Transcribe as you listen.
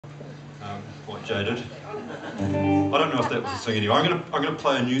quite jaded. I don't know if that was the thing anyway. I'm going to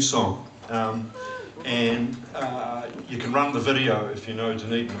play a new song, and you can run the video if you know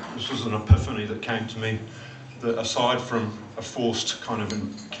Dunedin. This was an epiphany that came to me, that aside from a forced kind of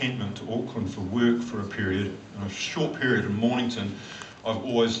encampment to Auckland for work for a period, and a short period in Mornington, I've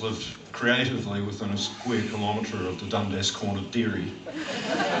always lived creatively within a square kilometre of the Dundas Corner dairy.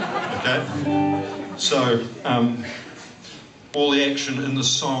 Okay? So, all the action in this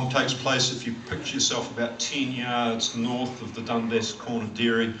song takes place if you picture yourself about 10 yards north of the Dundas Corner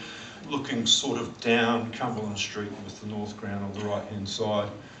dairy, looking sort of down Cumberland Street with the north ground on the right-hand side,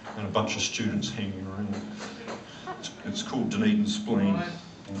 and a bunch of students hanging around. It's called Dunedin Spleen.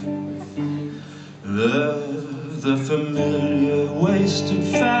 The familiar wasted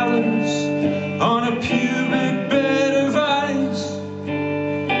fellas on a pubic bed of ice,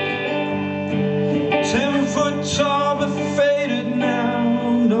 10 foot tall but faded now,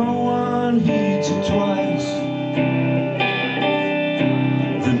 no one heeds it twice.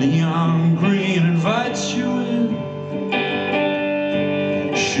 The neon green invites you in,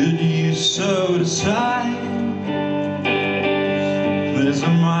 should you so decide. There's a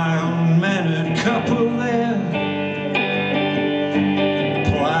mild-mannered couple there,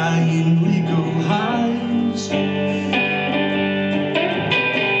 plying legal highs.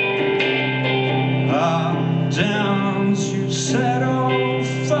 Downs, you said, oh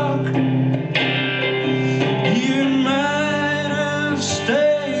fuck, you might have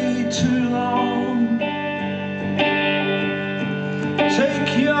stayed too long.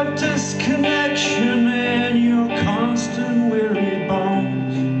 Take your disconnection and your constant weary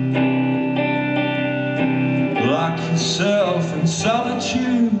bones, lock yourself in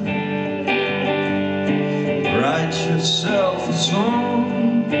solitude, write yourself a song.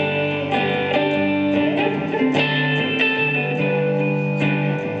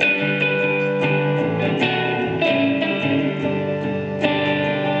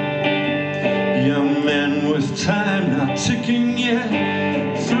 Young men with time not ticking yet,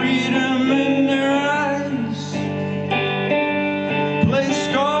 freedom in their eyes, play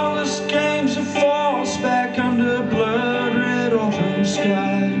scoreless games of false back under blood-red autumn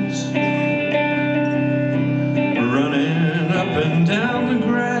skies, running up and down the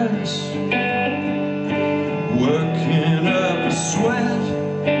grass, working up a sweat,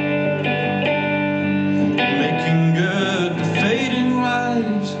 making good the fading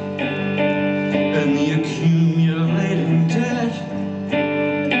lives and the accumulating debt.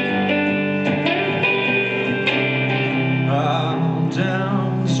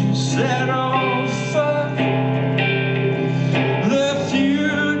 Downs, you said, oh fuck, the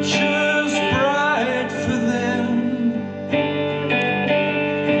future's bright for them,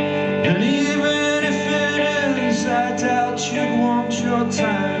 and even if it is, I doubt you'd want your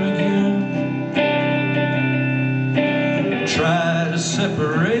time again. Try to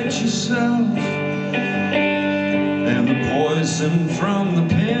separate yourself and the poison from the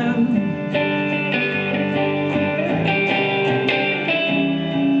pen.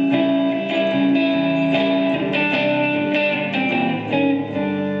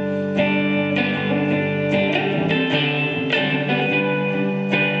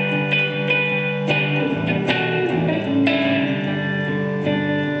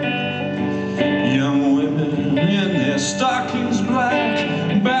 Young women in their stockings black,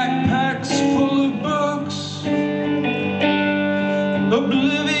 backpacks full of books,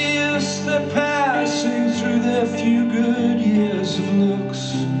 oblivious they're passing through their few good years of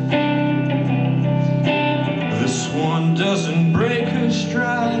looks. This one doesn't break her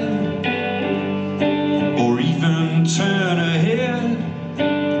stride or even turn her head.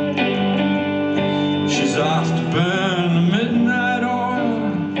 She's off to burn the midnight oil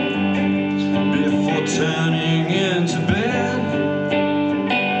before turning into bed.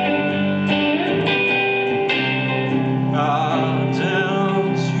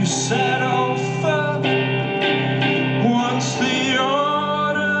 Downs, you said, oh fuck, once the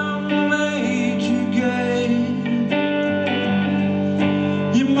autumn made you gay,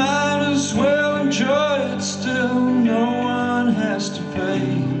 you might as well enjoy it still, no one has to pay.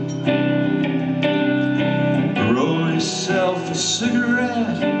 Roll yourself a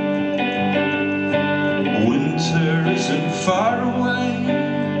cigarette, winter isn't far away.